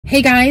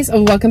Hey guys,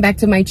 and welcome back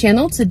to my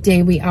channel.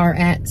 Today we are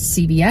at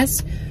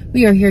CVS.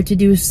 We are here to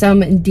do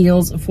some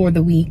deals for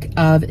the week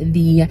of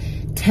the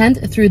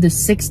 10th through the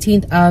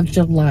 16th of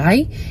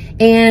July.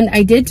 And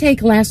I did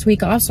take last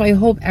week off, so I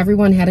hope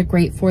everyone had a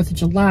great 4th of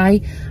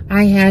July.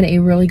 I had a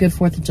really good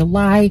 4th of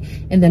July,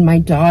 and then my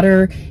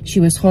daughter, she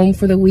was home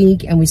for the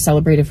week, and we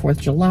celebrated 4th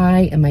of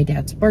July and my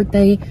dad's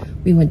birthday.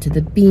 We went to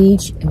the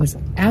beach. It was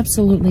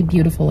absolutely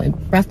beautiful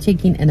and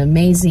breathtaking and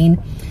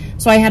amazing.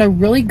 So I had a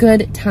really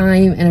good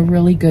time and a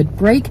really good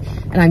break,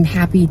 and I'm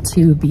happy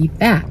to be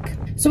back.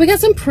 So we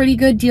got some pretty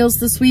good deals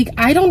this week.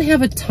 I don't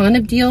have a ton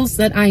of deals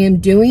that I am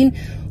doing,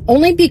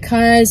 only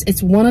because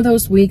it's one of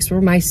those weeks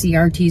where my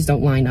CRTs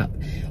don't line up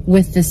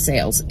with the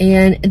sales.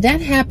 And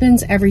that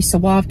happens every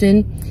so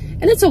often.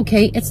 And it's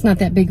okay. It's not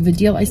that big of a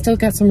deal. I still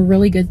got some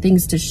really good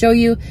things to show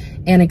you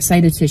and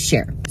excited to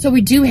share. So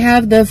we do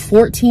have the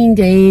 14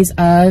 days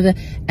of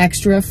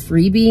extra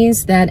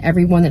freebies that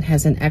everyone that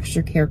has an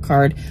extra care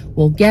card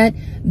will get.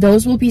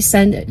 Those will be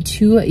sent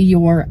to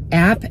your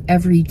app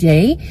every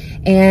day,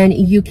 and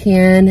you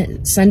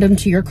can send them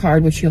to your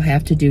card, which you'll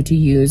have to do to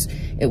use.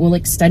 It will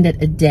extend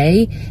it a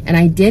day. And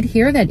I did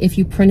hear that if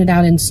you print it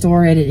out and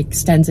store it, it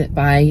extends it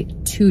by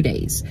 2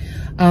 days.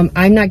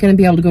 I'm not going to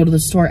be able to go to the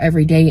store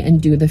every day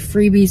and do the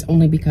freebies,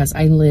 only because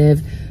I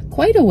live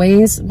quite a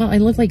ways. Well, I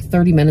live like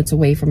 30 minutes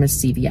away from a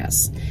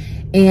CVS,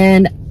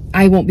 and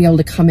I won't be able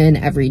to come in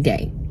every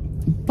day.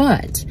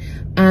 But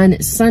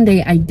on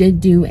Sunday, I did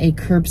do a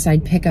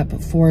curbside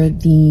pickup for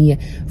the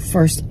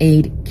first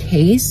aid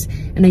case,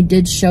 and I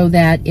did show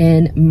that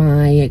in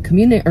my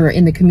community, or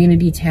in the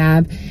community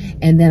tab,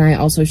 and then I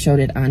also showed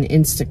it on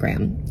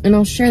Instagram, and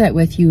I'll share that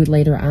with you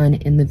later on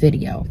in the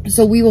video.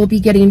 So we will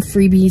be getting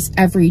freebies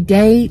every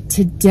day.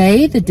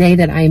 Today, the day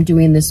that I am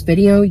doing this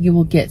video, you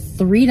will get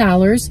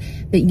 $3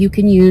 that you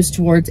can use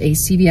towards a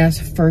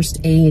CVS first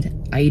aid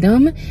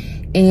item.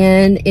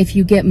 And if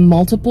you get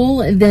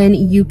multiple, then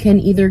you can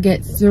either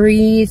get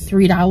three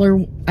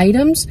 $3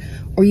 items,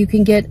 or you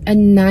can get a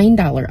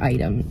 $9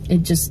 item.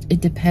 It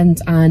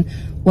depends on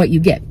what you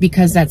get,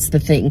 because that's the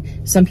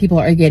thing. Some people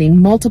are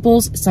getting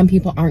multiples, some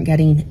people aren't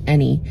getting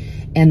any,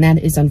 and that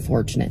is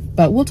unfortunate.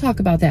 But we'll talk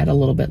about that a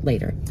little bit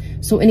later.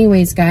 So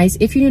anyways, guys,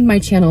 if you're new to my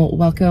channel,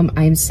 welcome.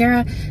 I'm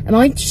Sarah, and I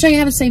like to show you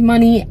how to save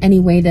money any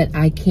way that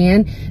I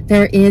can.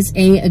 There is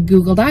a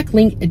Google Doc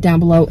link down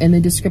below in the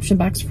description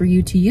box for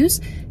you to use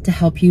to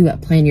help you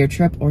plan your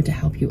trip or to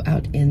help you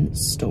out in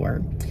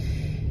store.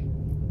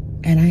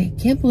 And I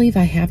can't believe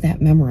I have that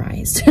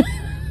memorized.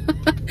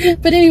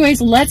 But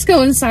anyways, let's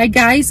go inside,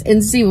 guys,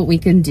 and see what we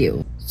can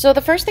do. So the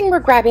first thing we're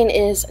grabbing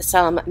is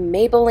some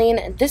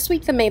Maybelline. This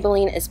week the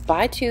Maybelline is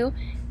buy two,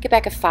 get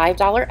back a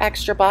 $5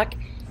 extra buck.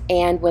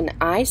 And when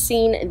I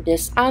seen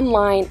this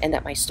online and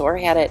that my store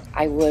had it,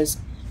 I was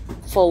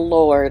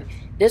floored.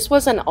 This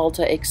was an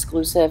Ulta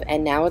exclusive,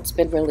 and now it's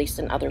been released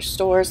in other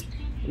stores.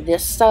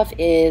 This stuff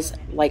is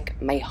like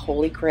my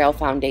holy grail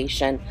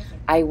foundation.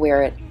 I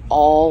wear it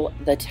all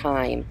the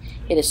time.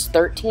 It is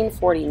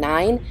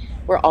 $13.49.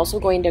 We're also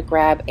going to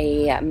grab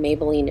a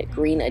Maybelline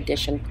Green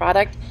Edition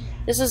product.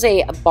 This is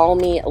a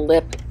balmy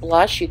lip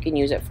blush. You can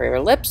use it for your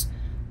lips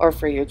or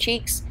for your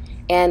cheeks.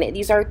 And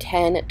these are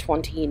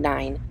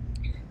 $10.29.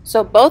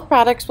 So both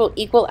products will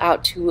equal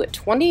out to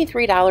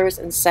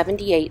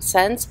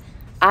 $23.78.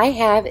 I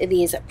have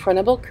these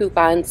printable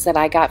coupons that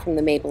I got from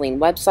the Maybelline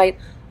website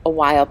a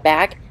while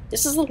back.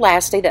 This is the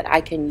last day that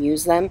I can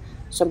use them.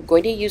 So I'm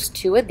going to use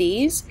 2 of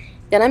these.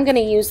 Then I'm going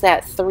to use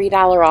that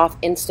 $3 off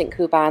instant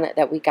coupon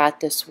that we got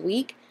this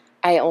week.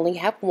 I only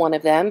have 1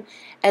 of them,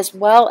 as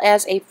well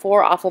as a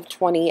 4 off of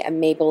 20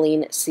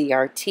 Maybelline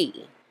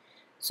CRT.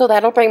 So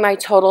that'll bring my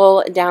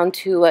total down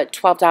to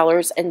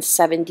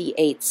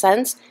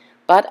 $12.78,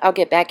 but I'll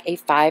get back a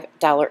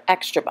 $5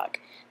 extra buck.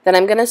 Then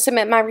I'm going to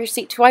submit my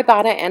receipt to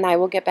Ibotta, and I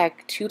will get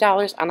back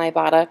 $2 on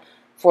Ibotta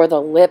for the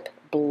lip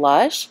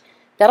blush.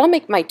 That'll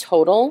make my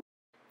total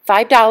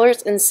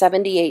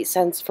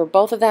 $5.78 for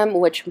both of them,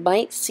 which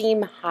might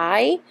seem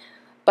high,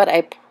 but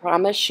I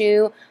promise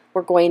you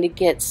we're going to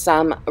get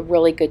some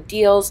really good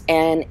deals,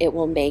 and it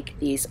will make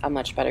these a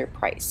much better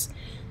price.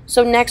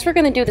 So next we're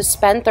going to do the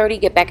spend 30,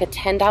 get back a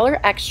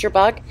 $10 extra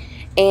buck,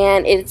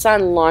 and it's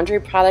on laundry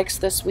products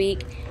this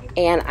week.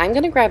 And I'm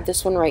going to grab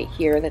this one right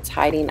here that's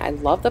hiding. I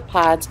love the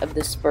pods of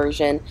this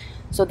version.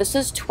 So this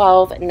is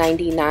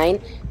 $12.99.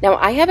 Now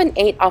I have an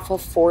 8 off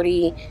of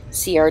 40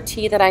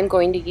 CRT that I'm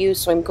going to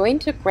use. So I'm going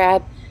to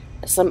grab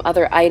some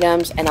other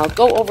items, and I'll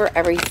go over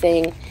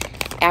everything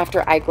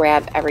after I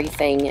grab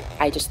everything.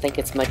 I just think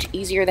it's much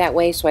easier that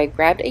way. So I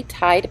grabbed a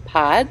Tide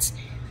Pods.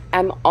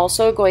 I'm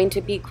also going to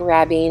be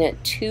grabbing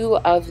 2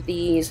 of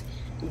these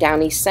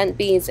Downy scent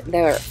beads.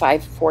 They're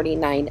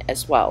 $5.49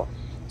 as well.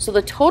 So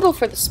the total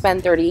for the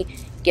spend 30,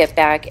 get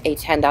back a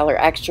 $10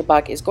 extra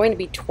buck is going to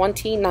be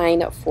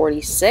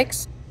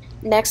 $29.46.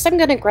 Next, I'm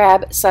going to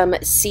grab some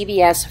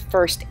CVS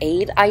first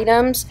aid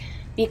items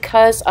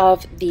because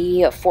of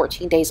the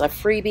 14 days of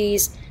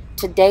freebies.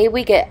 Today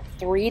we get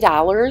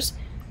 $3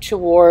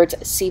 towards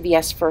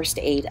CVS first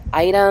aid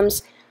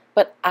items,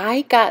 but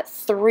I got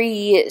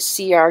 3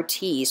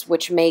 CRTs,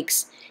 which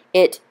makes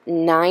it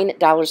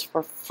 $9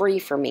 for free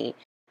for me.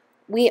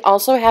 We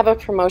also have a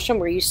promotion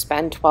where you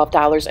spend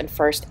 $12 in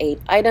first 8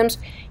 items,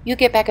 you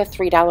get back a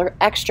 $3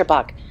 extra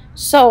buck.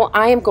 So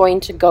I am going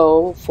to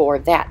go for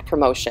that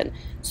promotion.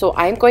 So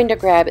I'm going to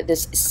grab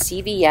this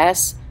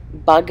CVS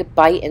Bug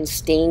Bite and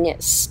Sting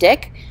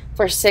Stick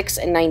for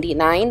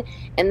 $6.99,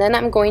 and then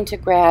I'm going to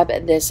grab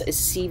this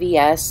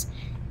CVS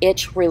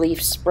Itch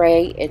Relief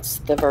Spray. It's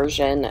the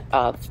version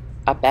of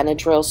a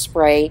Benadryl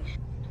spray.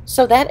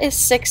 So that is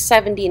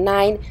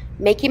 $6.79,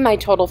 making my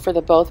total for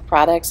the both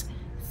products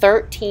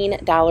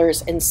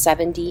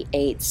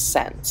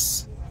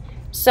 $13.78.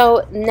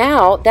 So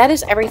now that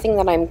is everything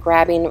that I'm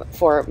grabbing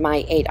for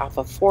my 8 off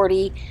of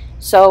 40.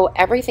 So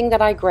everything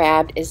that I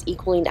grabbed is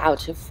equaling out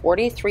to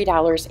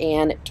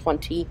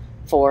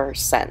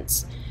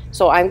 $43.24.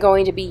 So I'm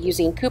going to be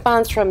using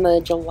coupons from the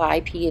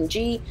July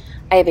P&G.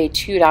 I have a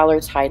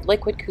 $2 Tide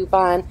Liquid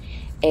coupon,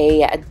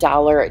 a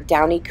 $1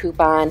 Downy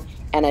coupon,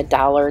 and a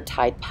 $1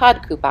 Tide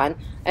Pod coupon.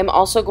 I'm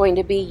also going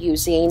to be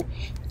using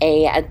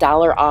a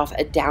 $1 off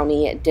a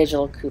Downy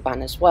digital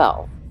coupon as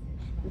well.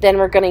 Then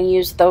we're going to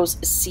use those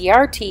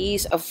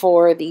CRTs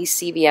for the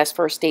CVS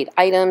first aid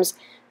items.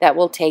 That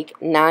will take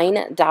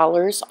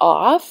 $9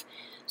 off.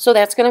 So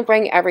that's going to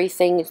bring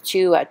everything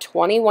to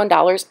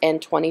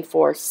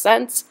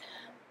 $21.24.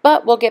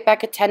 But we'll get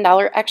back a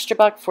 $10 extra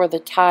buck for the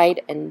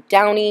Tide and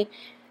Downy,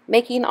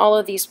 making all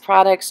of these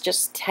products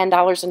just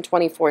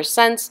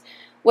 $10.24,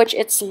 which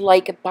it's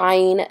like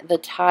buying the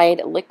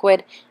Tide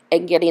liquid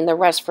and getting the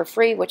rest for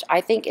free, which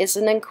I think is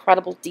an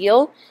incredible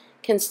deal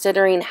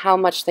considering how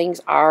much things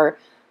are,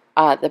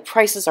 the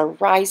prices are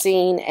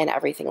rising and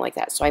everything like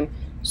that. So I'm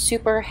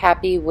super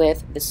happy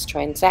with this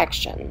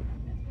transaction.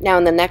 Now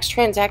in the next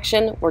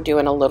transaction, we're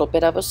doing a little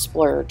bit of a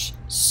splurge.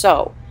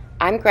 So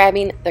I'm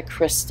grabbing the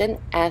Kristen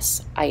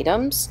S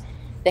items.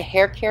 The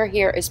hair care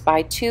here is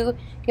buy 2,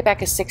 get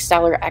back a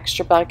 $6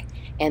 extra buck,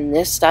 and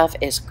this stuff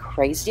is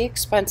crazy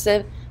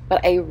expensive,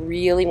 but I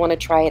really want to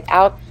try it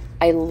out.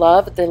 I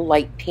love the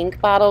light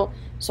pink bottle,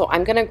 so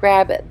I'm going to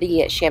grab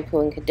the shampoo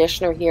and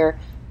conditioner here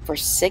for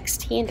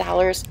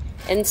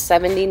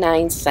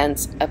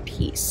 $16.79 a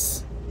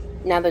piece.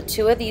 Now the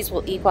 2 of these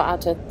will equal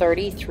out to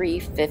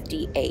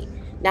 $33.58.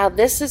 Now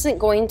this isn't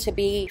going to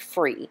be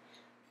free,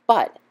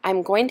 but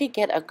I'm going to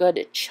get a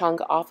good chunk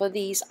off of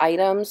these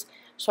items,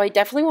 so I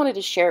definitely wanted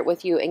to share it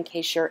with you in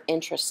case you're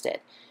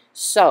interested.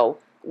 So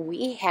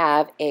we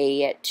have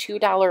a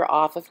 $2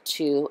 off of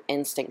 2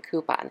 instant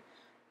coupon.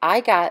 I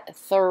got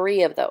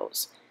 3 of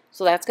those,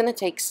 so that's going to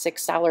take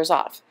 $6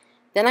 off.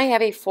 Then I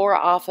have a 4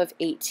 off of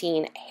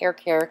 18 hair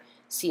care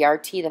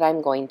CRT that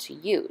I'm going to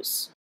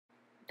use.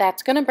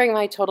 That's going to bring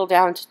my total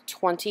down to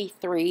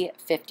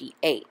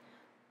 $23.58.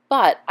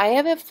 But I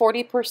have a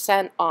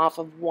 40% off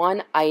of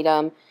 1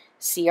 item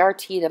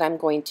CRT that I'm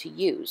going to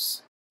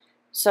use.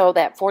 So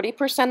that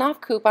 40% off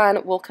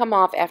coupon will come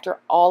off after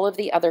all of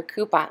the other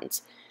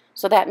coupons.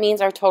 So that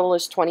means our total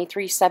is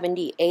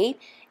 $23.78,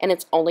 and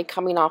it's only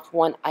coming off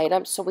 1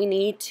 item. So we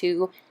need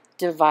to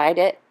divide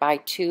it by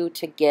 2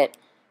 to get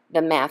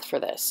the math for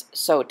this.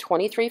 So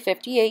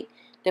 $23.58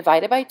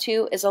 divided by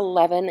 2 is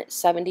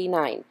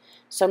 $11.79.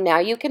 So now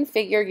you can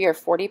figure your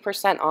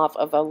 40% off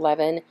of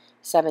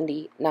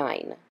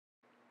 $11.79.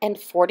 And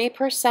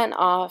 40%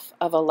 off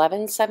of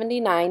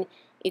 $11.79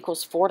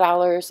 equals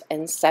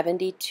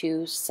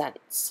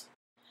 $4.72.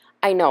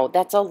 I know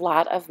that's a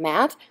lot of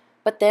math,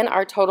 but then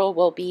our total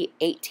will be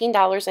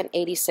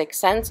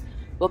 $18.86.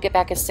 We'll get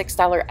back a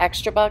 $6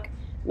 extra buck,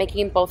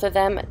 making both of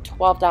them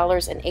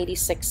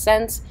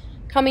 $12.86,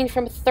 coming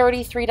from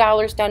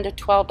 $33 down to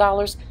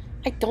 $12.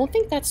 I don't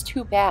think that's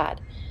too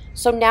bad.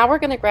 So now we're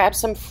going to grab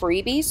some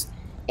freebies,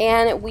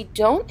 and we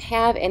don't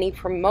have any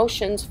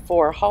promotions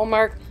for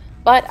Hallmark,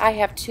 but I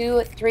have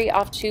 3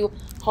 off 2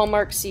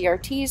 Hallmark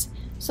CRTs.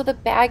 So the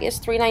bag is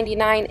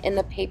 $3.99, and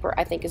the paper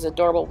I think is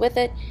adorable with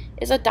it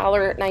is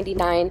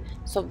 $1.99.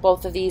 So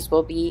both of these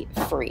will be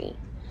free.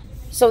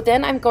 So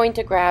then I'm going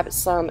to grab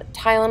some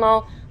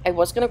Tylenol. I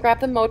was going to grab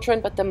the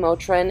Motrin, but the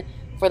Motrin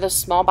for the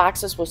small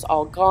boxes was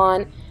all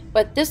gone.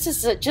 But this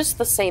is just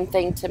the same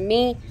thing to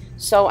me.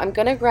 So I'm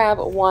going to grab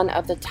 1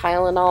 of the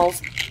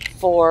Tylenols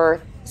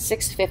for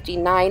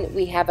 $6.59.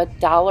 We have a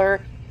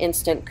 $1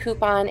 instant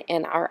coupon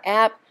in our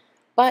app,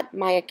 but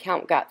my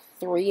account got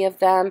 3 of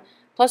them.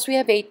 Plus we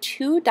have a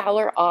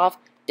 $2 off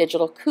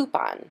digital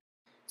coupon.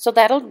 So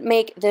that'll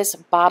make this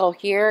bottle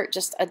here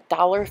just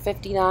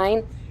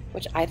 $1.59,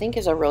 which I think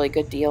is a really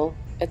good deal.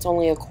 It's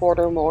only a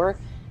quarter more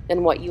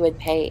than what you would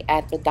pay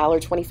at the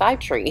 $1.25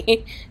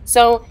 tree.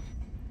 So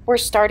we're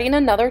starting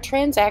another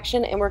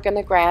transaction, and we're going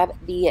to grab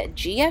the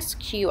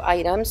GSQ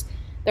items.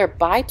 They're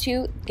buy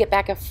 2, get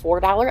back a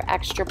 $4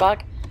 extra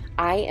buck.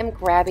 I am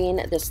grabbing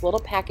this little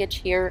package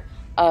here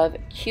of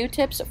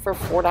Q-tips for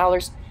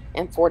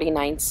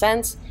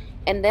 $4.49.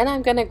 And then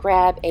I'm going to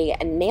grab a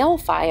nail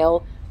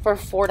file for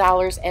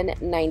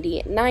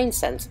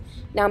 $4.99.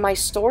 Now my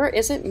store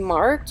isn't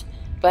marked,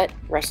 but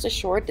rest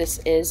assured this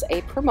is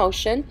a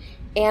promotion.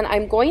 And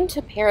I'm going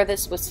to pair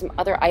this with some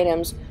other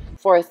items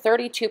for a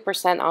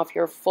 32% off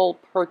your full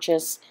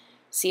purchase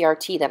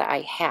CRT that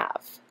I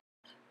have.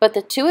 But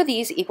the two of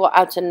these equal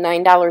out to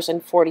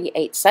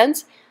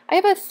 $9.48. I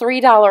have a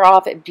 $3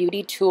 off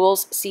Beauty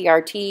Tools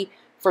CRT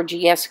for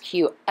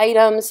GSQ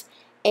items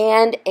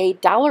and a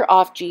 $1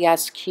 off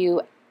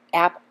GSQ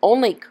app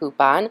only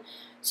coupon.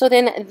 So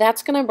then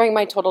that's going to bring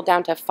my total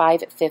down to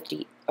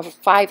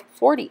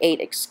 $5.48,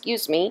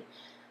 excuse me.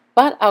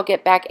 But I'll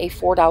get back a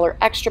 $4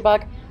 extra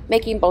buck,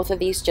 making both of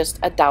these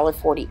just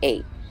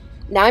 $1.48.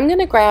 Now I'm going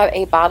to grab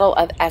a bottle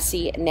of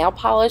Essie nail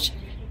polish.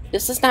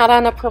 This is not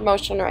on a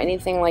promotion or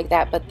anything like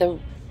that, but the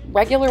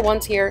regular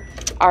ones here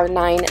are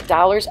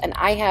 $9, and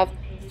I have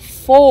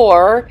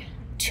 4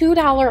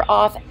 $2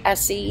 off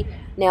Essie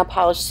nail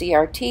polish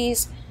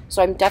CRTs,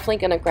 so I'm definitely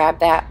going to grab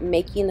that,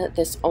 making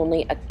this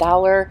only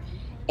 $1,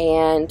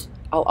 and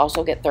I'll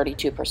also get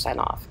 32%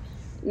 off.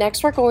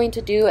 Next, we're going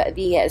to do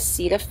the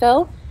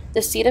Cetaphil. The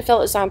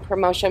Cetaphil is on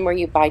promotion where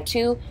you buy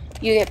 2,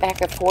 you get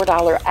back a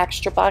 $4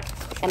 extra buck,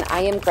 and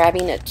I am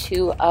grabbing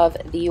 2 of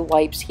the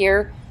wipes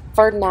here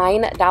for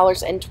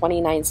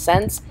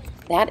 $9.29.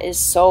 That is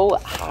so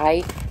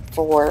high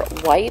for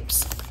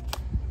wipes.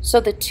 So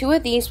the 2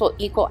 of these will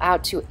equal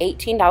out to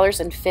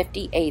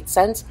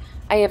 $18.58.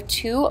 I have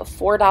 2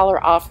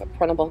 $4 off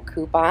printable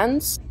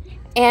coupons.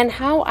 And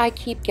how I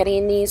keep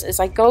getting these is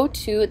I go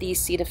to the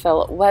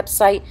Cetaphil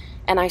website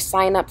and I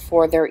sign up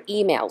for their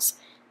emails.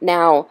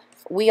 Now,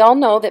 we all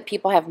know that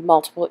people have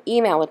multiple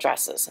email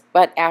addresses,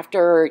 but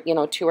after,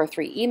 2 or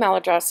 3 email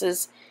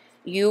addresses,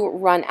 you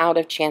run out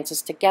of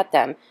chances to get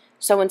them.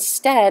 So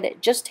instead,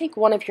 just take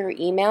one of your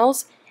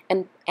emails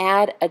and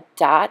add a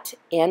dot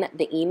in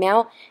the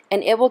email,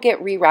 and it will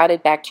get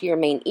rerouted back to your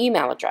main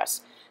email address.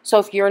 So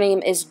if your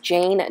name is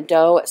Jane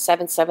Doe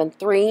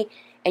 773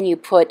 and you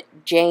put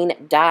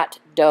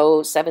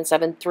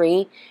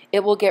Jane.Doe773,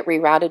 it will get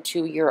rerouted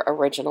to your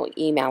original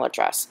email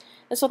address.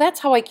 And so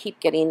that's how I keep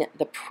getting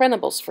the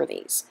printables for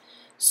these.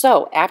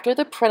 So after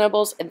the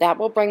printables, that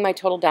will bring my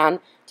total down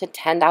to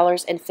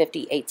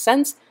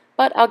 $10.58,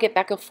 but I'll get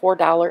back a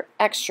 $4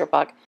 extra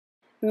buck,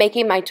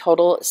 making my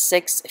total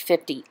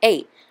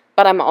 $6.58.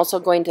 But I'm also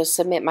going to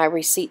submit my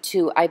receipt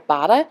to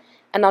Ibotta,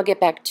 and I'll get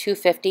back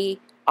 $2.50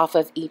 off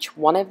of each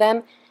one of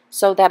them.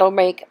 So that'll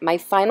make my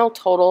final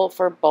total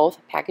for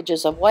both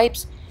packages of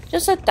wipes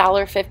just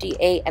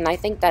 $1.58, and I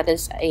think that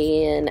is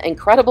an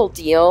incredible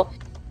deal.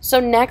 So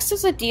next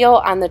is a deal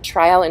on the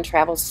trial and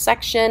travel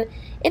section.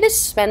 It is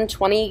spend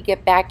 20,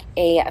 get back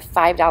a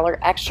 $5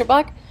 extra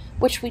buck,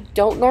 which we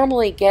don't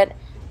normally get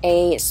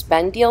a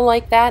spend deal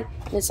like that.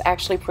 It's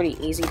actually pretty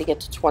easy to get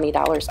to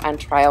 $20 on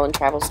trial and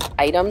travel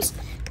items.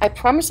 I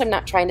promise I'm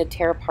not trying to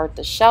tear apart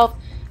the shelf.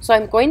 So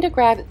I'm going to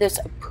grab this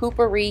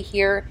Poopery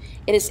here.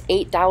 It is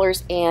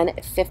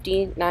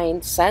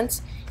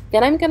 $8.59.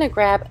 Then I'm going to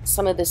grab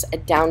some of this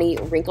Downy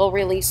Wrinkle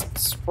Release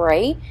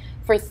Spray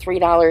for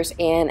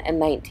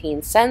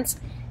 $3.19.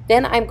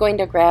 Then I'm going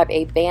to grab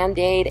a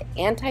Band-Aid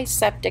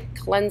Antiseptic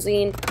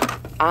Cleansing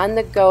On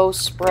The Go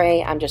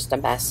Spray. I'm just a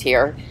mess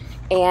here.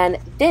 And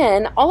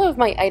then all of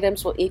my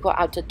items will equal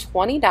out to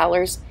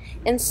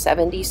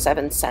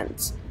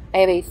 $20.77. I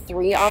have a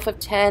 3 off of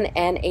 10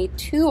 and a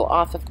 2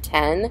 off of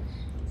 10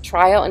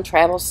 trial and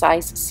travel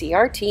size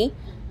CRT.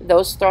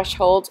 Those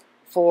thresholds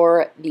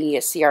for the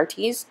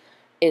CRTs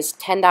is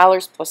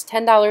 $10 plus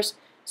 $10,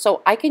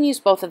 so I can use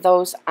both of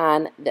those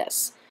on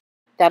this.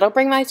 That'll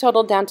bring my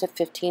total down to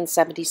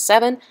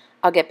 $15.77.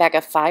 I'll get back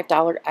a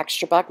 $5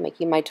 extra buck,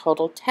 making my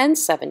total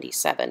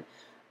 $10.77.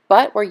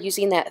 But we're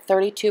using that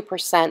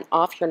 32%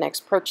 off your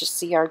next purchase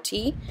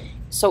CRT,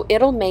 so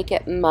it'll make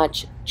it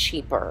much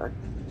cheaper.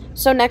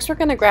 So next we're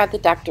going to grab the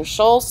Dr.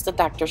 Scholl's. The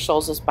Dr.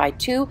 Scholl's is buy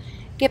 2,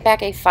 get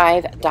back a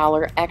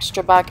 $5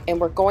 extra buck, and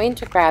we're going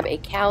to grab a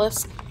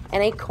callus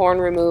and a corn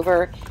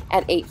remover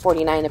at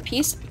 $8.49 a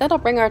piece. That'll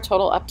bring our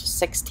total up to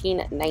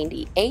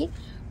 $16.98.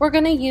 We're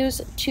going to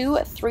use 2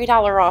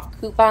 $3 off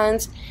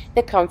coupons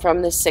that come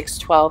from the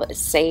 612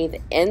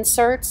 Save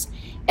inserts,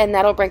 and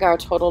that'll bring our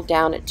total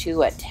down to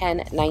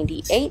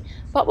 $10.98,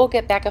 but we'll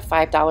get back a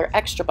 $5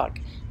 extra buck.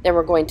 Then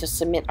we're going to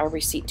submit our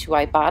receipt to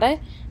Ibotta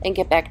and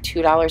get back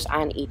 $2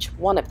 on each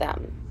one of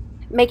them,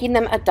 making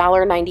them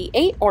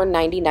 $1.98 or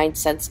 99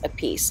 cents a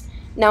piece.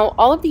 Now,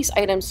 all of these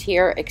items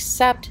here,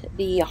 except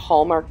the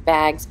Hallmark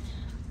bags,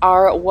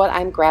 are what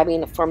I'm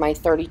grabbing for my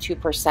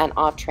 32%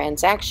 off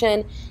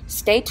transaction.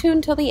 Stay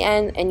tuned till the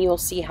end and you'll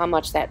see how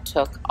much that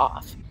took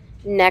off.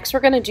 Next, we're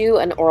going to do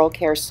an oral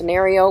care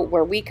scenario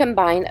where we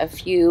combine a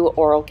few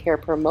oral care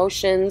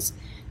promotions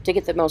to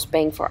get the most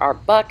bang for our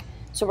buck.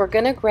 So we're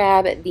going to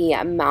grab the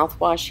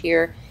mouthwash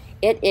here.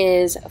 It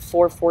is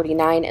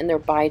 $4.49 and they're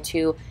buy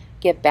 2,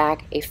 get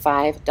back a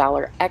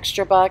 $5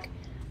 extra buck.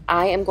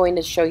 I am going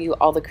to show you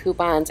all the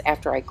coupons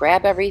after I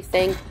grab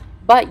everything,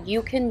 but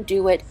you can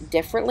do it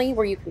differently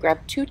where you can grab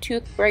 2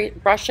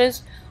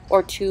 toothbrushes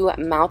or 2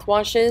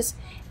 mouthwashes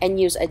and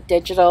use a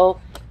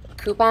digital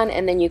coupon,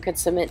 and then you can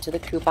submit to the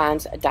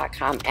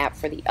coupons.com app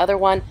for the other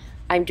one.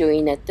 I'm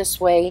doing it this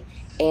way,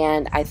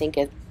 and I think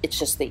it's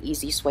just the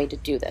easiest way to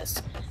do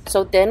this.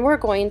 So then we're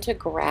going to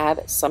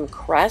grab some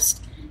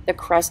Crest. The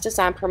Crest is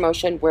on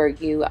promotion where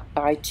you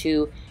buy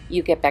 2,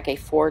 you get back a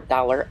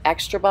 $4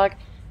 extra buck.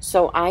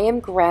 So I am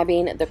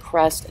grabbing the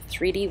Crest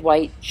 3D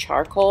White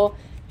Charcoal,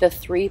 the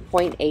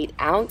 3.8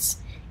 ounce.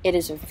 It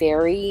is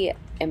very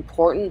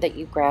important that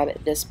you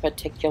grab this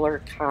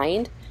particular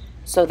kind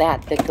so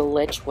that the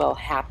glitch will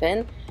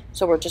happen.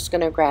 So we're just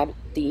going to grab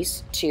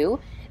these two.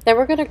 Then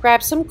we're going to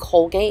grab some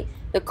Colgate.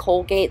 The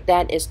Colgate,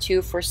 that is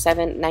 2 for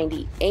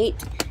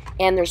 $7.98.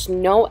 And there's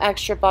no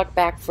extra buck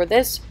back for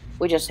this.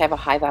 We just have a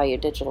high value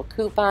digital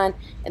coupon,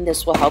 and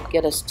this will help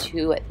get us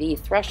to the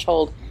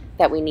threshold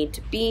that we need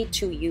to be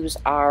to use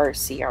our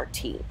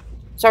CRT.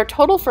 So our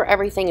total for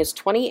everything is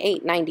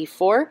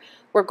 $28.94.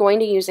 We're going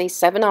to use a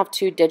 7 off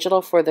 2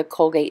 digital for the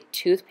Colgate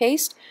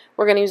toothpaste.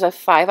 We're going to use a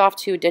 5 off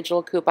 2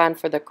 digital coupon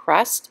for the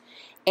Crest,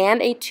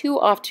 and a 2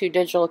 off 2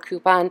 digital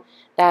coupon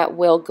that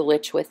will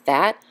glitch with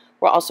that.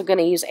 We're also going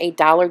to use a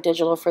 $1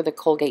 digital for the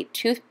Colgate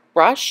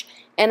toothbrush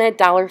and a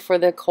 $1 for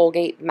the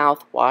Colgate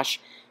mouthwash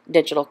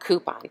digital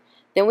coupon.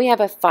 Then we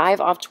have a 5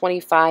 off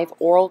 25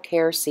 oral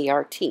care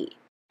CRT.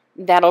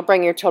 That'll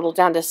bring your total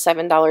down to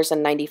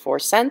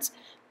 $7.94,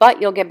 but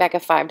you'll get back a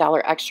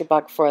 $5 extra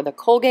buck for the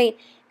Colgate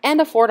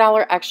and a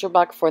 $4 extra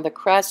buck for the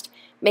Crest,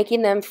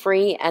 making them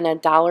free and a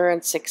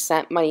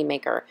 $1.06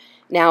 moneymaker.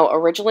 Now,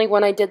 originally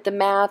when I did the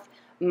math,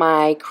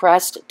 my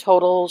Crest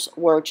totals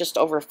were just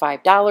over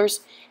 $5,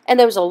 and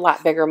there was a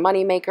lot bigger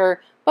moneymaker,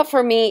 but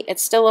for me,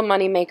 it's still a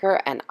moneymaker,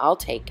 and I'll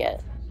take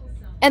it.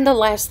 And the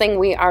last thing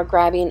we are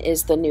grabbing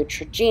is the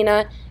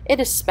Neutrogena. It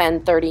is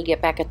spend $30,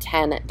 get back a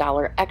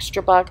 $10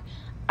 extra buck.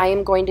 I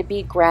am going to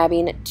be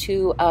grabbing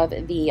 2 of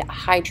the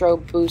Hydro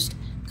Boost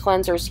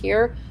cleansers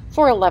here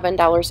for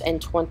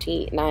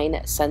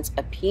 $11.29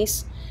 a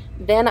piece.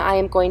 Then I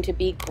am going to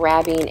be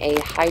grabbing a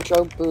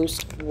Hydro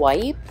Boost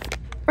wipe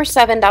for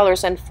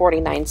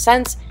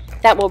 $7.49.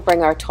 That will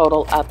bring our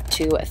total up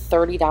to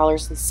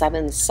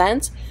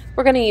 $30.07.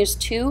 We're going to use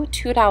 2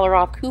 $2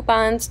 off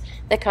coupons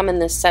that come in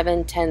the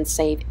 7-10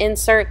 save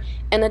insert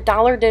and a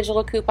 $1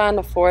 digital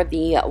coupon for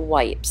the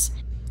wipes.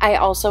 I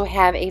also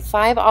have a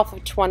 5 off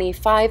of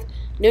 25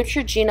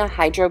 Neutrogena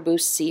Hydro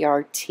Boost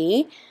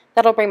CRT.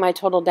 That'll bring my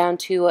total down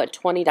to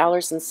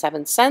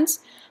 $20.07.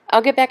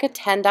 I'll get back a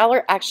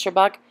 $10 extra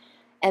buck,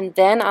 and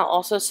then I'll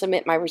also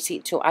submit my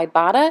receipt to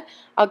Ibotta.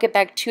 I'll get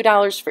back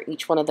 $2 for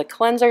each one of the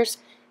cleansers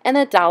and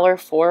a $1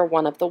 for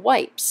one of the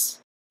wipes,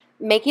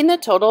 making the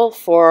total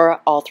for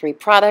all 3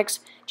 products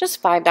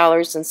just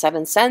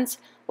 $5.07,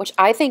 which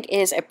I think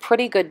is a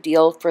pretty good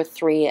deal for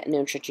 3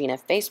 Neutrogena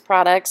face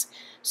products.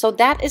 So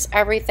that is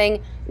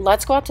everything.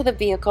 Let's go out to the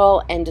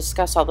vehicle and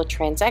discuss all the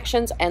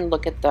transactions and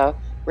look at the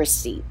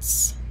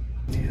receipts.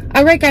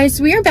 All right, guys,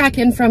 we are back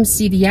in from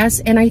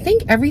CVS, and I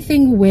think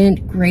everything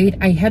went great.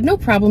 I had no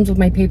problems with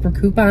my paper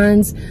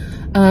coupons.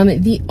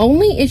 The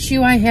only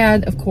issue I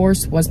had, of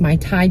course, was my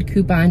Tide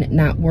coupon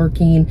not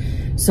working.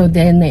 So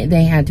then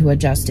they had to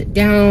adjust it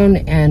down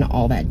and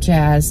all that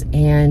jazz,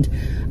 and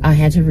I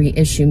had to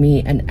reissue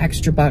me an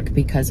extra buck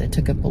because it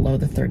took it below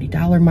the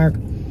 $30 mark.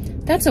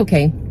 That's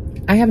okay.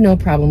 I have no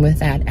problem with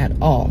that at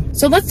all.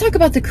 So let's talk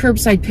about the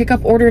curbside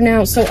pickup order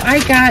now. So I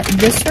got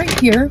this right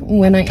here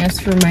when I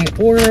asked for my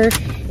order.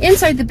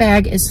 Inside the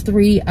bag is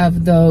 3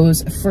 of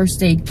those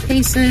first aid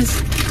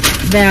cases.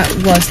 That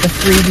was the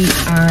freebie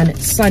on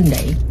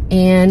Sunday.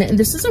 And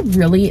this is a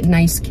really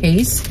nice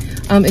case.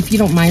 If you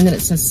don't mind that it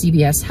says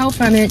CVS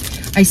Health on it.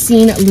 I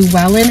seen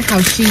Llewellyn,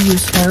 how she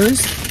used hers,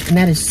 and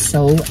that is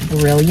so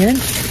brilliant.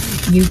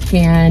 You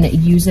can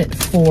use it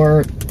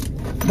for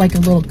like a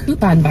little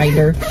coupon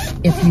binder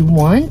if you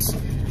want,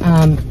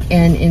 and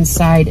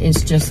inside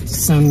is just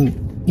some,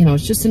 you know,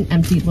 it's just an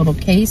empty little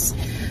case.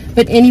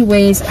 But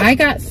anyways, I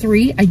got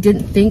 3. I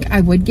didn't think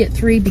I would get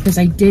 3 because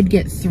I did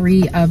get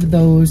 3 of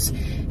those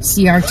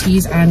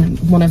CRTs on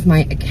one of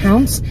my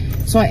accounts.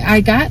 So I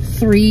got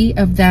 3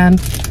 of them.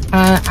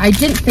 I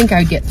didn't think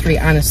I'd get 3,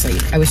 honestly.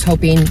 I was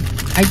hoping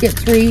I'd get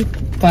 3,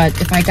 but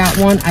if I got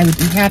 1, I would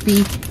be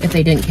happy if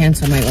they didn't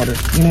cancel my order.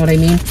 You know what I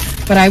mean?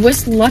 But I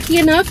was lucky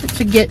enough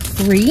to get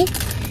 3,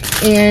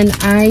 and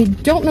I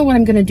don't know what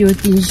I'm going to do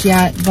with these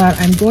yet, but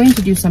I'm going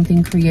to do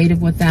something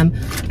creative with them.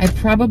 I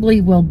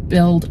probably will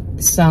build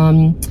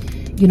some,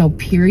 you know,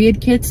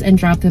 period kits and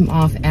drop them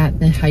off at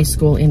the high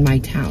school in my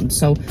town.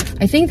 So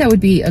I think that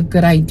would be a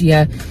good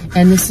idea,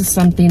 and this is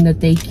something that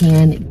they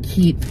can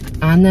keep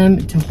on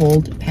them to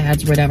hold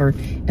pads, whatever,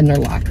 in their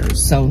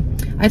lockers. So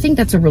I think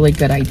that's a really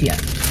good idea.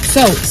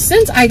 So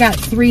since I got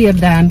 3 of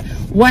them,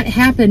 what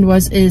happened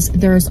was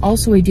there is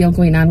also a deal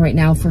going on right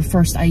now for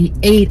first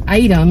 8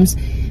 items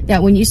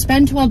that when you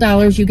spend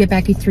 $12, you get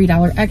back a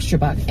 $3 extra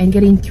buck. And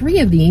getting 3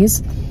 of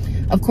these,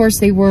 of course,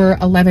 they were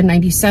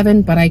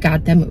 $11.97, but I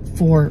got them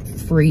for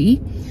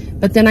free.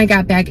 But then I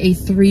got back a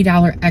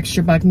 $3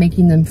 extra buck,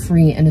 making them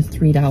free and a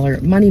 $3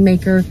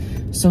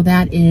 moneymaker. So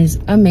that is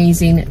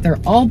amazing. They're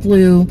all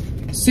blue.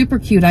 Super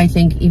cute, I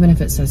think, even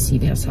if it says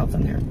CVS Health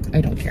on there. I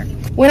don't care.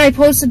 When I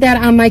posted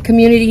that on my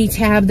community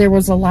tab, there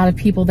was a lot of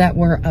people that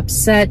were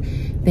upset.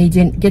 They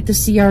didn't get the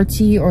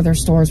CRT, or their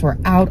stores were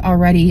out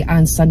already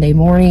on Sunday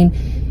morning.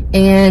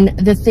 And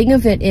the thing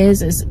of it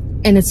is,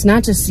 and it's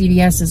not just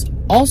CVS,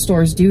 all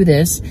stores do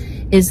this,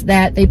 is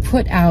that they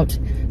put out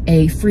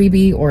a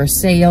freebie or a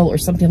sale or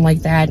something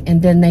like that,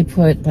 and then they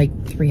put like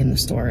 3 in the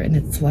store, and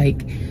it's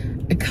like,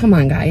 come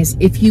on guys,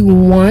 if you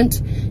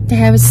want to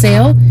have a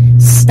sale,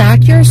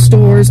 stock your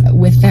stores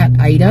with that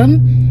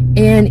item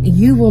and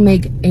you will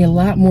make a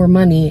lot more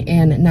money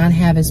and not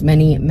have as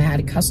many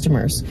mad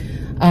customers.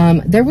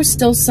 There was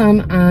still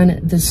some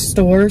on the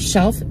store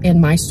shelf in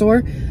my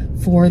store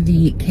for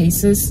the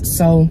cases,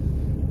 so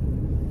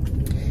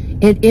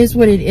it is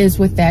what it is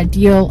with that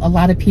deal. A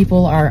lot of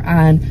people are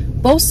on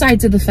both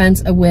sides of the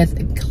fence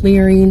with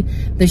clearing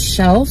the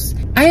shelves.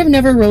 I have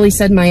never really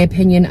said my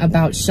opinion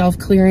about shelf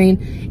clearing.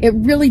 It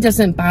really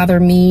doesn't bother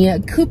me.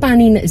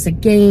 Couponing is a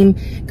game.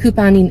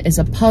 Couponing is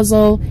a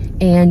puzzle,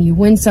 and you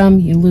win some,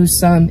 you lose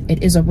some.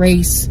 It is a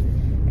race,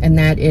 and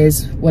that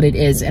is what it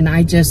is. And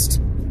I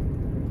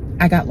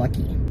got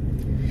lucky.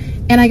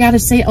 And I gotta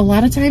say, a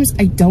lot of times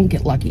I don't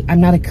get lucky.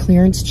 I'm not a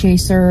clearance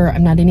chaser.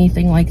 I'm not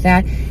anything like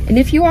that. And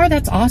if you are,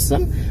 that's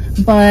awesome.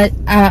 But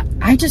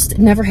I just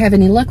never have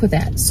any luck with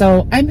that.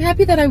 So I'm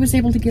happy that I was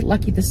able to get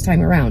lucky this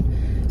time around.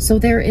 So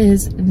there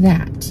is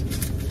that.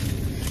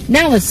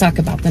 Now let's talk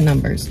about the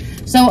numbers.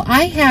 So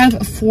I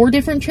have 4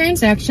 different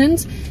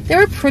transactions. They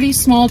were pretty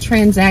small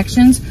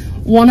transactions.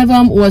 One of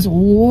them was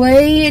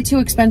way too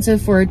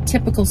expensive for a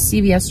typical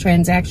CVS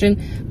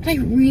transaction, but I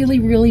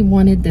really, really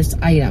wanted this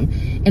item.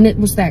 And it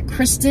was that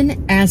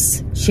Kristen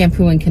S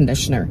shampoo and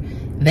conditioner.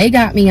 They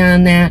got me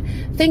on that.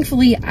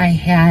 Thankfully, I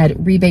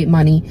had rebate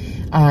money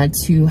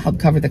to help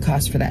cover the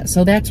cost for that.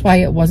 So that's why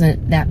it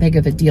wasn't that big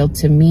of a deal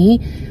to me.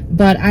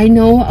 But I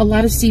know a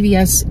lot of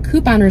CVS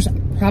couponers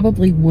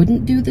probably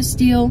wouldn't do this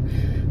deal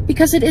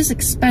because it is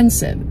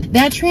expensive.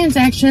 That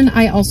transaction,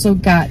 I also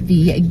got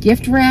the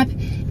gift wrap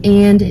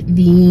and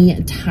the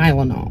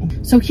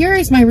Tylenol. So here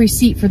is my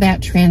receipt for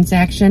that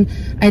transaction.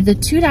 I had the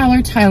 $2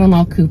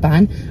 Tylenol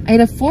coupon. I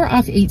had a 4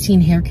 off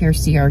 18 hair care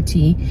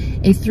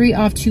CRT, a 3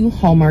 off 2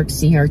 Hallmark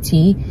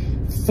CRT,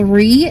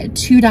 3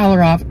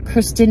 $2 off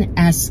Kristen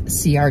S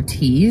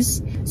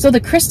CRTs. So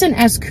the Kristen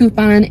S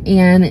coupon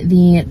and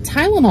the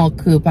Tylenol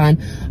coupon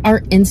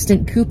are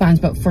instant coupons,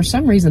 but for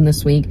some reason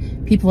this week,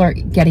 people are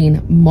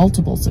getting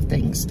multiples of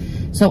things.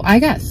 So I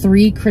got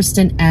 3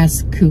 Kristen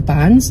S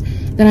coupons.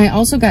 Then I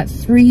also got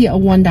 3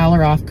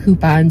 $1 off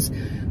coupons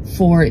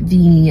for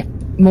the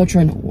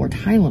Motrin or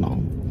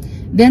Tylenol.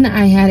 Then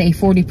I had a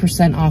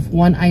 40% off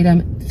one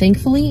item.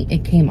 Thankfully,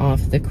 it came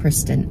off the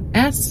Kristen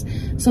S,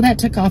 so that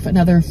took off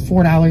another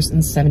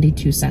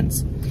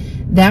 $4.72.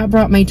 That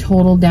brought my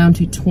total down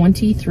to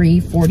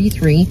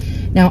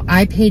 $23.43. Now,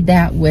 I paid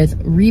that with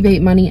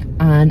rebate money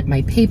on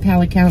my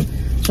PayPal account,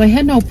 so I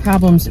had no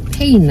problems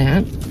paying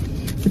that.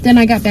 But then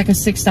I got back a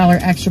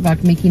 $6 extra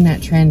buck, making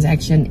that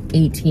transaction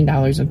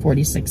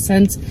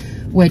 $18.46,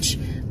 which,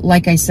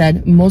 like I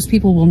said, most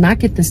people will not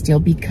get this deal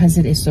because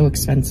it is so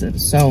expensive.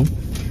 So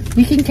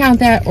we can count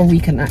that or we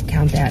cannot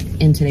count that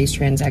in today's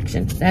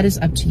transaction. That is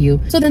up to you.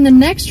 So then the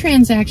next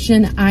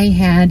transaction, I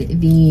had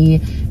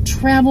the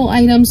travel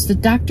items, the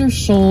Dr.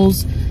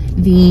 Scholl's,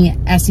 the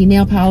Essie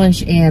nail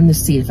polish, and the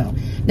Cetaphil.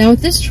 Now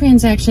with this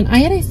transaction, I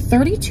had a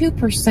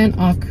 32%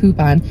 off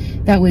coupon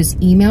that was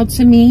emailed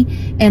to me,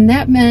 and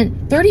that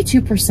meant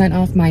 32%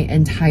 off my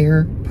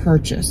entire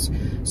purchase.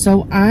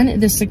 So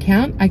on this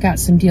account, I got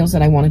some deals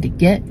that I wanted to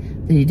get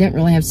that you didn't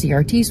really have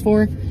CRTs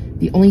for.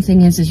 The only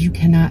thing is you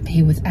cannot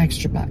pay with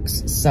extra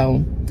bucks.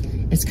 So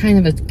it's kind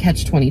of a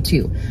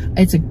catch-22.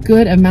 It's a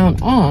good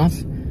amount off,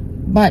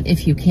 but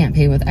if you can't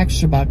pay with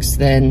extra bucks,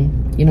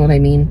 then you know what I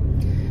mean?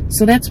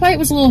 So that's why it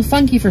was a little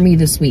funky for me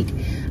this week.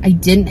 I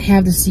didn't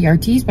have the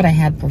CRTs, but I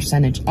had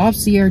percentage off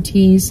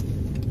CRTs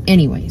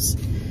anyways.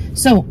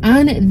 So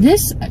on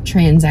this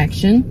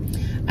transaction,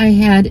 I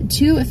had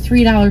 2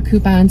 $3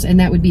 coupons, and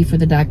that would be for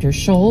the Dr.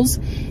 Scholl's.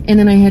 And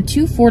then I had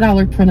 2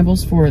 $4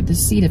 printables for the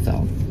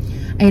Cetaphil.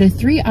 I had a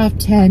 3 off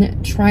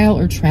 10 trial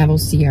or travel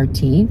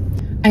CRT.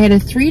 I had a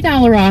 $3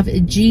 off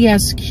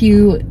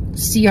GSQ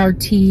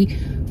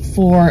CRT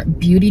for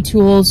beauty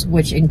tools,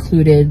 which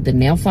included the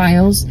nail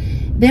files.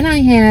 Then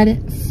I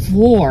had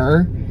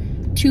 4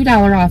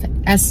 $2 off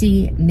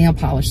Essie nail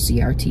polish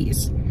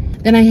CRTs.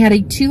 Then I had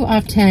a 2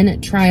 off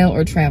 10 trial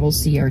or travel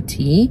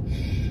CRT.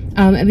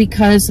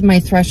 Because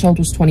my threshold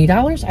was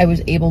 $20, I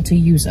was able to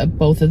use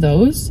both of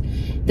those.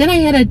 Then I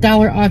had a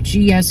 $1 off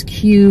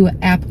GSQ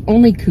app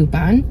only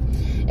coupon.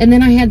 And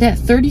then I had that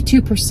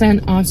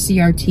 32% off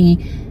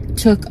CRT,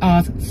 took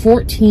off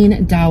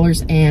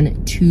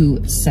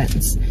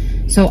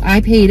 $14.02. So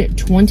I paid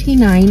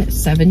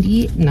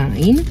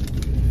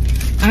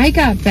 $29.79. I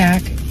got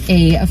back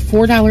a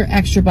 $4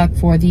 extra buck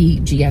for the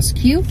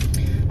GSQ.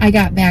 I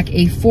got back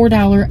a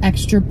 $4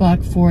 extra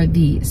buck for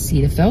the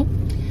Cetaphil.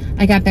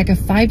 I got back a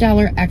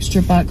 $5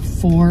 extra buck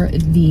for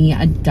the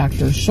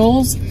Dr.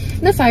 Scholl's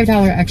and a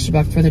 $5 extra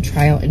buck for the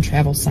trial and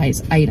travel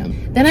size item.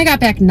 Then I got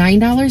back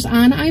 $9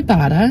 on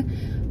Ibotta,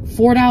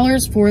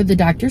 $4 for the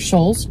Dr.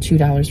 Scholl's,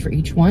 $2 for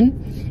each one,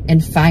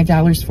 and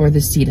 $5 for the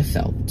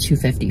Cetaphil,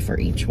 $2.50 for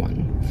each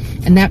one.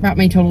 And that brought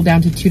my total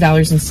down to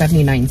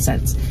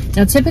 $2.79.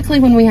 Now, typically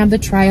when we have the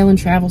trial and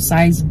travel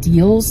size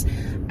deals,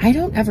 I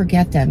don't ever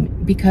get them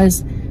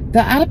because The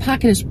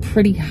out-of-pocket is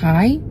pretty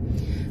high,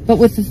 but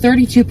with the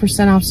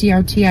 32% off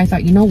CRT, I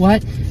thought, you know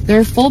what?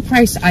 They're full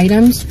price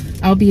items.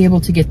 I'll be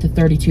able to get the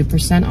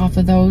 32% off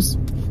of those,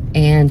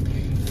 and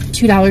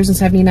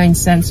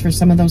 $2.79 for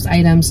some of those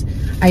items.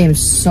 I am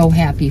so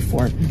happy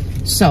for.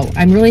 So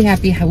I'm really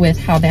happy with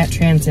how that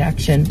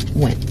transaction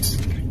went.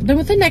 Then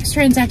with the next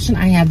transaction,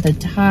 I have the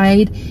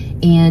Tide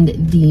and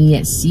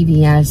the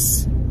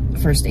CVS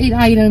first aid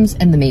items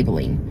and the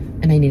Maybelline,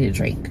 and I need a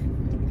drink.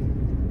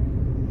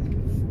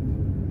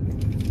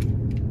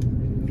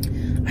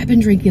 I've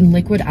been drinking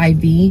liquid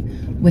IV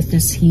with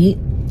this heat,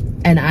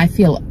 and I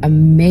feel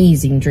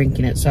amazing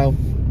drinking it. So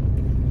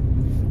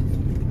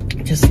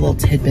just a little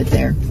tidbit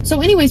there.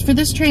 So anyways, for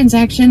this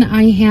transaction,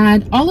 I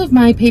had all of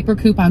my paper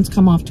coupons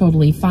come off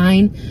totally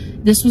fine.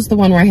 This was the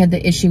one where I had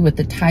the issue with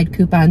the Tide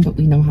coupon, but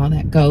we know how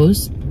that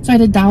goes. So I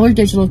had a $1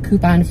 digital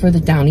coupon for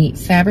the Downy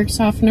fabric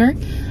softener.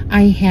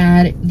 I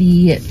had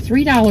the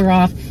 $3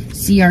 off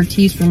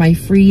CRTs for my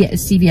free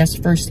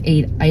CVS first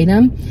aid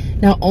item.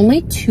 Now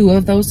only 2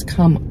 of those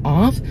come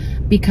off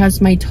because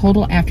my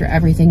total after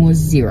everything was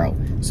 0.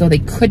 So they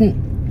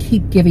couldn't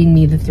keep giving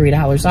me the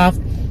 $3 off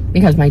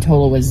because my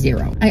total was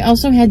 0. I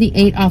also had the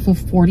 8 off of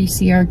 40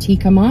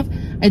 CRT come off.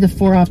 I had the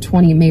 4 off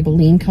 20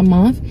 Maybelline come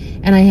off,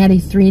 and I had a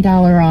 $3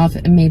 off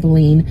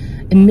Maybelline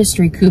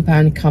mystery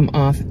coupon come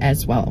off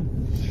as well.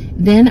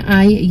 Then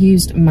I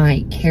used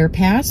my Care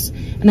Pass,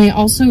 and I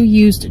also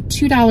used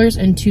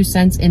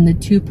 $2.02 in the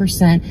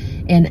 2%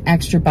 and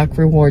extra buck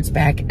rewards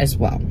back as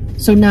well.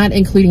 So not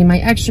including my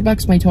extra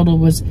bucks, my total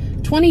was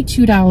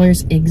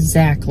 $22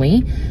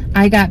 exactly.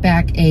 I got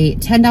back a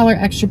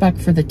 $10 extra buck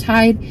for the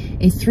Tide,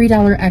 a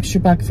 $3 extra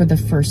buck for the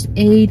first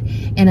aid,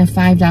 and a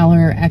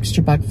 $5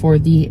 extra buck for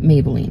the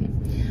Maybelline.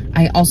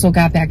 I also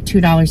got back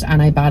 $2 on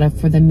Ibotta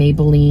for the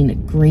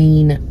Maybelline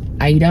green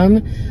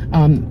item,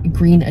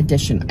 green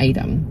edition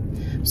item.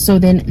 So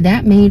then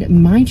that made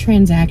my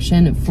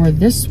transaction for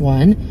this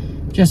one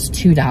just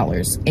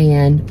 $2,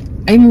 and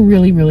I'm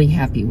really, really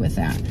happy with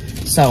that.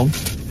 So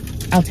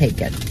I'll take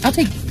it. I'll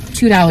take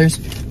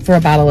 $2 for a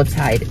bottle of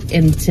Tide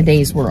in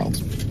today's world.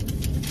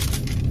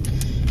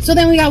 So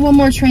then we got one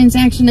more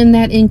transaction, and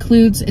that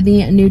includes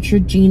the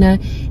Neutrogena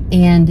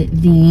and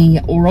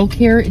the oral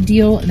care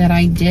deal that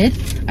I did.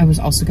 I was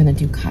also going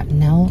to do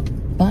Cottonelle,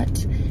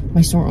 but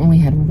my store only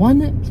had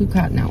one blue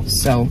Cottonelle,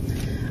 so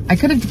I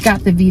could have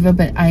got the Viva,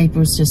 but I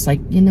was just like,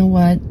 you know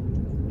what?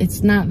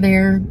 It's not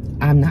there.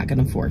 I'm not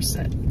going to force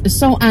it.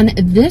 So on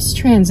this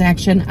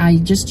transaction, I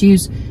just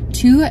used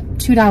 2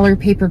 $2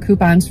 paper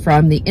coupons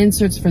from the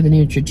inserts for the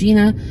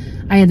Neutrogena.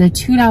 I had the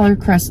 $2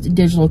 Crest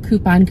digital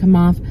coupon come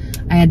off.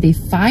 I had the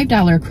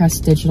 $5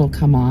 Crest digital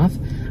come off.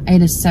 I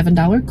had a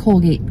 $7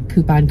 Colgate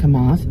coupon come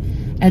off.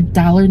 A $1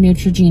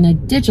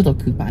 Neutrogena digital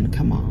coupon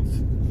come off.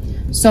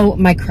 So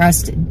my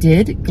Crest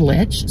did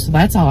glitch, so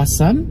that's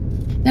awesome.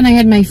 Then I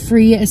had my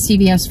free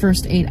CVS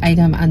first aid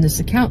item on this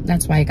account.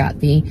 That's why I got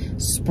the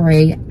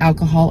spray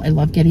alcohol. I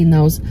love getting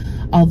those,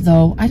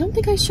 although I don't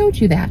think I showed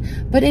you that.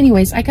 But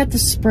anyways, I got the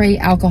spray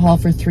alcohol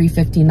for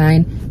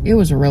 $3.59. It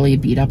was a really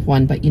beat up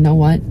one, but you know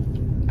what?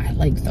 I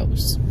like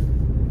those.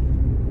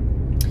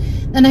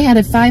 Then I had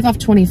a 5 off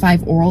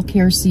 25 oral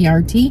care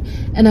CRT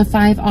and a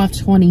 5 off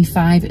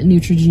 25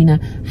 Neutrogena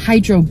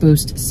Hydro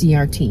Boost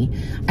CRT.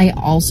 I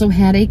also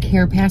had a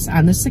Care Pass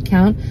on this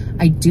account.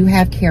 I do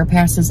have Care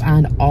Passes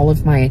on all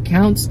of my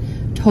accounts.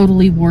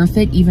 Totally worth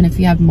it, even if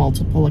you have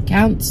multiple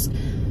accounts.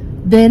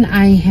 Then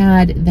I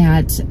had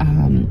that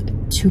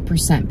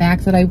 2%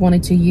 back that I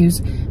wanted to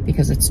use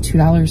because it's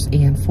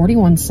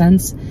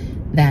 $2.41.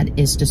 That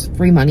is just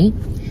free money.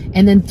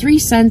 And then 3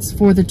 cents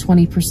for the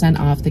 20%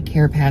 off the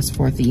Care Pass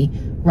for the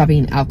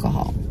rubbing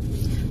alcohol.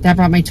 That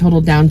brought my total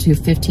down to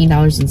That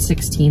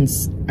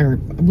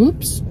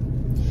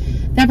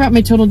brought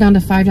my total down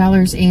to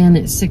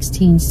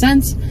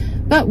 $5.16.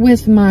 But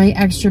with my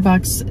extra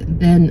bucks,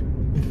 then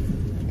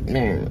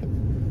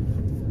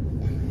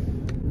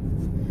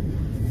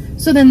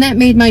that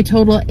made my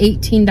total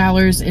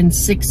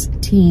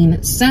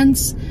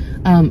 $18.16.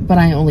 But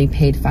I only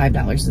paid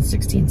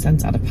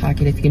 $5.16 out of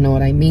pocket, if you know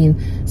what I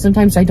mean.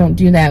 Sometimes I don't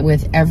do that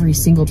with every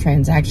single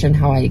transaction,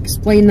 how I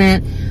explain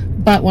that.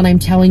 But when I'm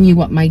telling you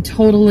what my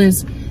total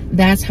is,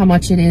 that's how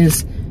much it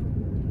is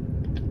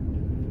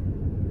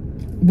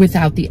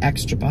without the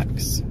extra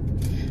bucks.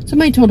 So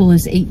my total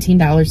is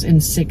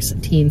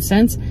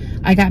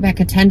 $18.16. I got back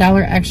a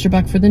 $10 extra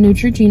buck for the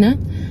Neutrogena,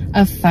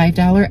 a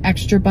 $5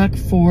 extra buck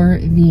for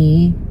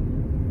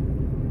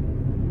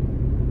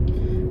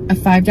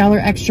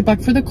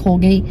the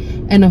Colgate,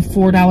 and a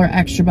 $4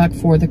 extra buck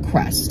for the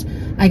Crest.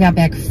 I got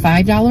back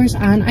 $5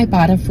 on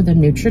Ibotta for the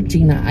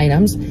Neutrogena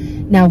items.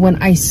 Now, when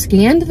I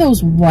scanned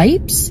those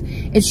wipes,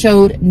 it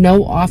showed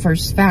no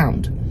offers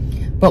found.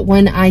 But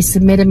when I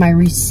submitted my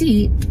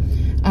receipt,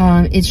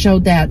 it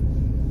showed that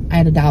I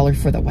had $1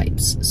 for the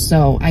wipes.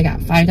 So I got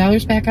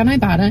 $5 back on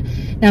Ibotta.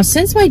 Now,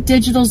 since my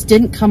digitals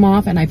didn't come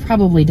off, and I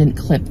probably didn't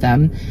clip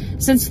them,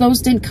 since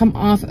those didn't come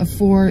off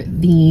for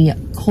the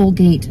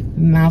Colgate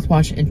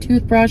mouthwash and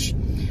toothbrush,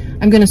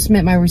 I'm going to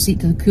submit my receipt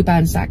to the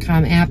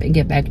coupons.com app and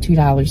get back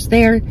 $2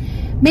 there,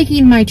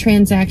 making my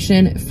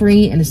transaction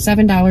free and a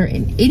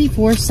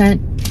 $7.84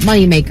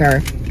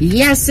 moneymaker.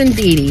 Yes,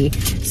 indeedy.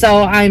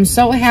 So I'm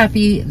so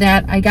happy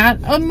that I got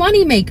a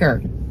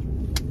moneymaker.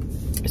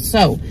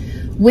 So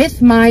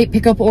with my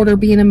pickup order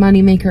being a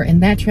moneymaker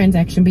and that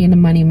transaction being a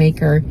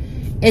moneymaker,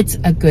 it's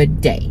a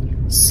good day.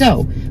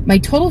 So my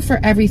total for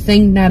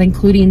everything, not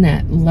including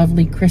that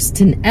lovely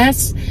Kristen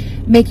S,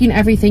 making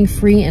everything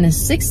free and a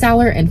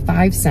 $6.05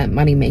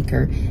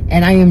 moneymaker.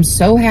 And I am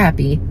so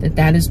happy that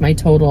that is my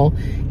total.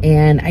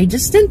 And I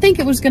just didn't think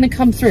it was going to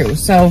come through.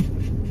 So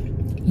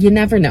you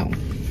never know.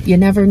 You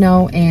never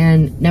know,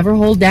 and never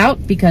hold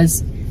out,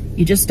 because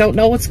you just don't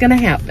know what's going to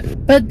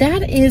happen. But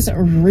that is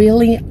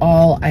really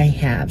all I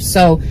have.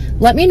 So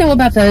let me know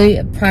about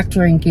the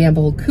Procter &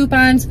 Gamble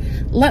coupons.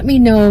 Let me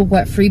know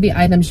what freebie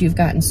items you've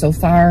gotten so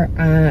far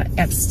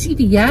at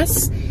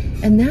CVS.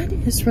 And that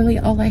is really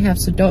all I have.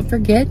 So don't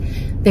forget,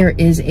 there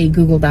is a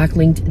Google Doc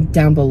linked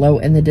down below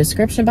in the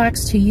description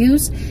box to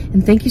use.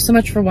 And thank you so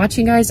much for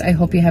watching, guys. I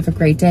hope you have a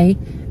great day,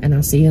 and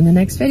I'll see you in the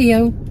next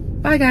video.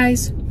 Bye,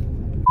 guys.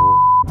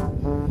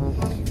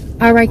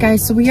 All right,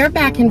 guys, so we are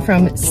back in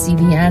from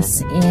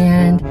CVS,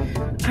 and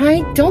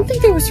I don't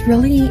think there was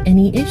really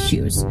any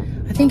issues.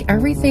 I think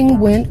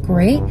everything went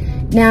great.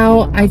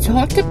 Now, I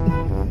told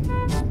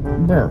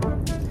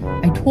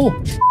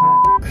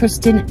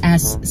Kristen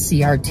S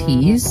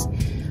CRTs.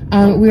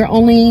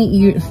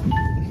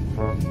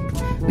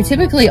 We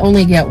typically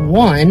only get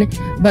one,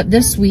 but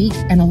this week,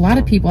 and a lot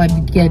of people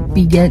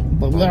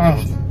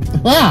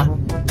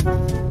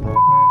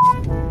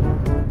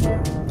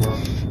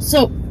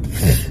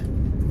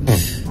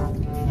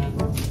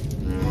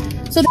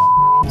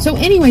So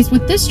anyways,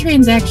 with this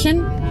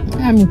transaction,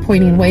 I'm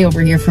pointing way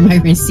over here for my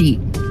receipt.